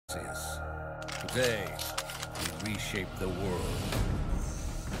Today, we reshape the world.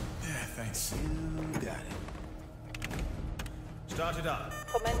 Yeah, thanks. You got it. Start it up.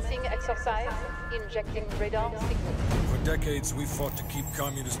 Commencing exercise, injecting radar signal. For decades, we fought to keep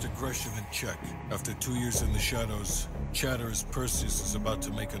communist aggression in check. After 2 years in the shadows, Chatter's Perseus is about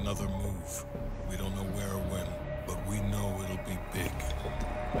to make another move. We don't know where or when, but we know it'll be big.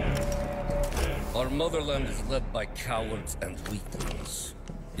 Our motherland is led by cowards and weaklings.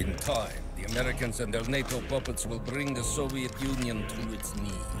 In time, the Americans and their NATO puppets will bring the Soviet Union to its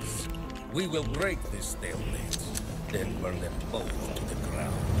knees. We will break this stalemate, then burn them both to the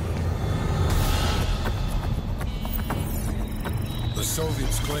ground. The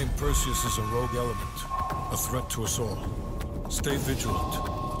Soviets claim Perseus is a rogue element, a threat to us all. Stay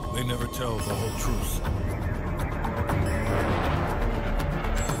vigilant. They never tell the whole truth.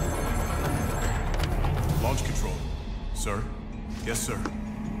 Launch control. Sir? Yes, sir.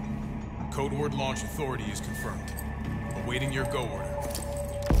 Code word launch authority is confirmed. Awaiting your go order.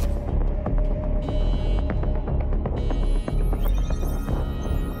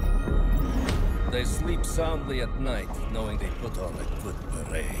 They sleep soundly at night, knowing they put on a good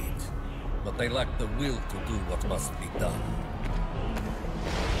parade. But they lack the will to do what must be done.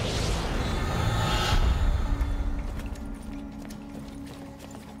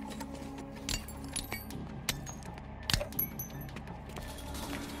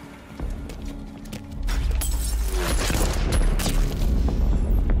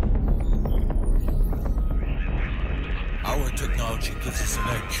 Our technology gives us an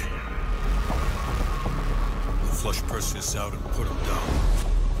edge. We'll flush Perseus out and put him down.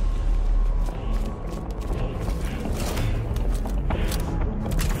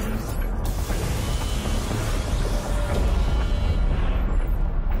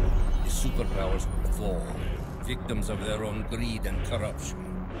 The superpowers will fall, victims of their own greed and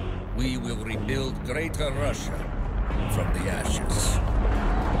corruption. We will rebuild Greater Russia from the ashes.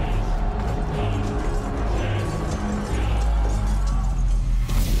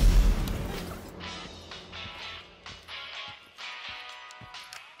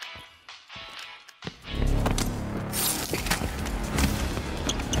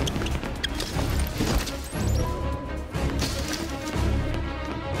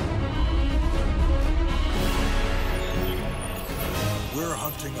 We're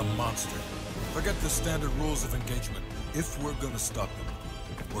hunting a monster. Forget the standard rules of engagement. If we're gonna stop them,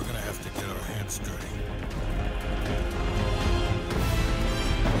 we're gonna have to get our hands dirty.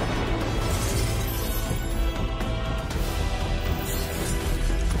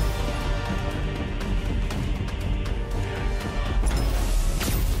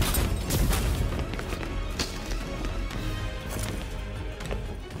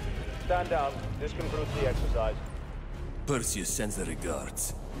 Stand down. This concludes the exercise. Perseus sends the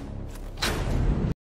regards.